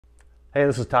Hey,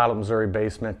 this is Todd at Missouri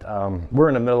Basement. We're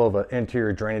in the middle of an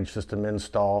interior drainage system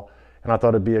install, and I thought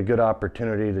it'd be a good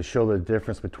opportunity to show the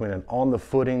difference between an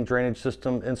on-the-footing drainage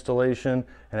system installation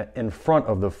and an in front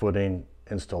of the footing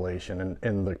installation,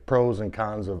 and the pros and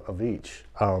cons of each.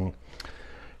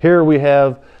 Here we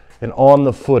have an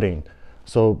on-the-footing.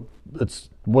 So it's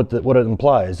what it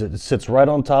implies. It sits right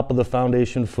on top of the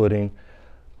foundation footing.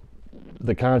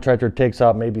 The contractor takes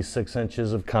out maybe 6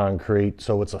 inches of concrete,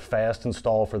 so it's a fast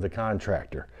install for the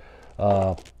contractor.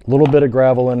 A little bit of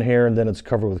gravel in here, and then it's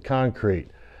covered with concrete.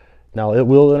 Now it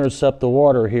will intercept the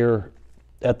water here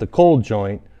at the cold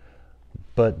joint,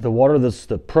 but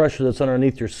the pressure that's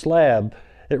underneath your slab,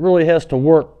 it really has to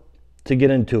work to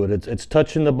get into it. It's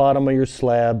touching the bottom of your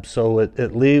slab, so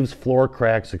it leaves floor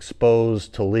cracks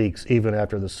exposed to leaks even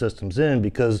after the system's in,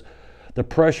 because the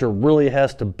pressure really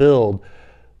has to build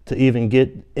to even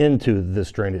get into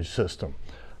this drainage system.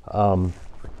 So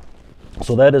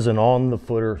that is an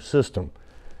on-the-footer system.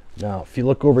 Now, if you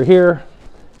look over here,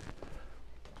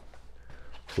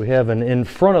 we have an in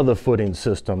front of the footing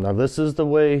system. Now, this is the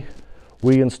way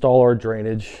we install our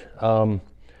drainage. There's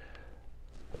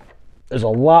a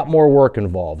lot more work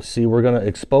involved. See, we're going to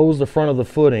expose the front of the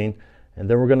footing, and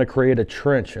then we're going to create a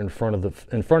trench in front of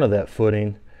that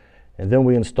footing, and then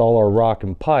we install our rock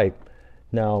and pipe.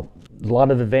 Now, a lot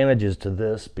of advantages to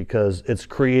this because it's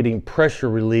creating pressure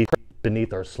relief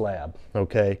beneath our slab,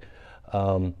 okay?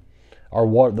 The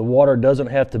water doesn't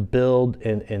have to build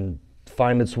and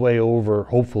find its way over,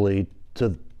 hopefully,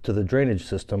 to the drainage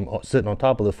system sitting on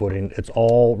top of the footing. It's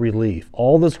all relief.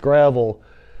 All this gravel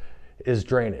is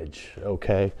drainage,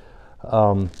 okay?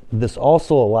 This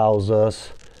also allows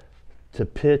us to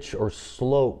pitch or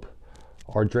slope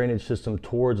our drainage system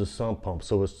towards a sump pump,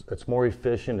 so it's more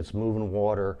efficient. It's moving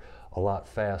water a lot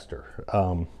faster.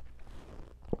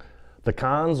 The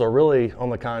cons are really on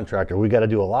the contractor. We got to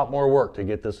do a lot more work to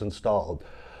get this installed,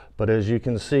 but as you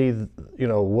can see, you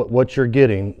know what you're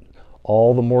getting.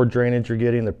 All the more drainage you're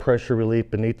getting, the pressure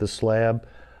relief beneath the slab.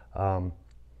 I'll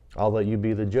let you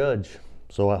be the judge.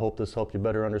 So I hope this helped you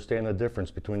better understand the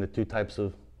difference between the two types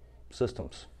of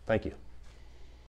systems. Thank you.